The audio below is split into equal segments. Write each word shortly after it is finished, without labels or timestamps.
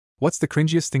What's the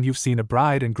cringiest thing you've seen a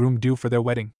bride and groom do for their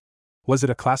wedding? Was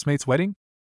it a classmate's wedding?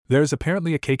 There is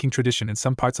apparently a caking tradition in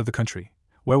some parts of the country,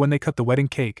 where when they cut the wedding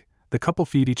cake, the couple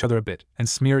feed each other a bit and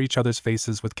smear each other's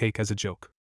faces with cake as a joke.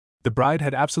 The bride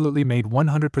had absolutely made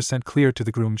 100% clear to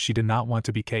the groom she did not want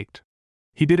to be caked.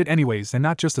 He did it anyways, and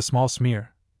not just a small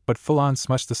smear, but full-on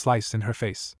smushed the slice in her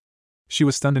face. She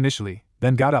was stunned initially,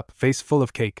 then got up, face full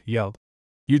of cake, yelled,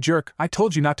 "You jerk, I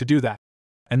told you not to do that!"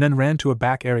 and then ran to a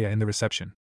back area in the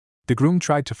reception. The groom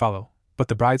tried to follow, but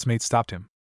the bridesmaid stopped him.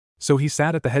 So he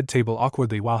sat at the head table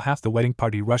awkwardly while half the wedding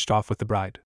party rushed off with the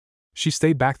bride. She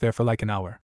stayed back there for like an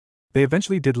hour. They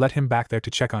eventually did let him back there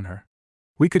to check on her.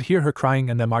 We could hear her crying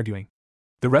and them arguing.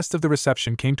 The rest of the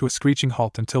reception came to a screeching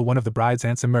halt until one of the bride's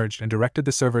aunts emerged and directed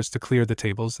the servers to clear the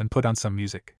tables and put on some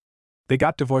music. They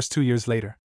got divorced 2 years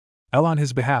later. On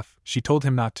his behalf, she told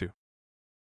him not to.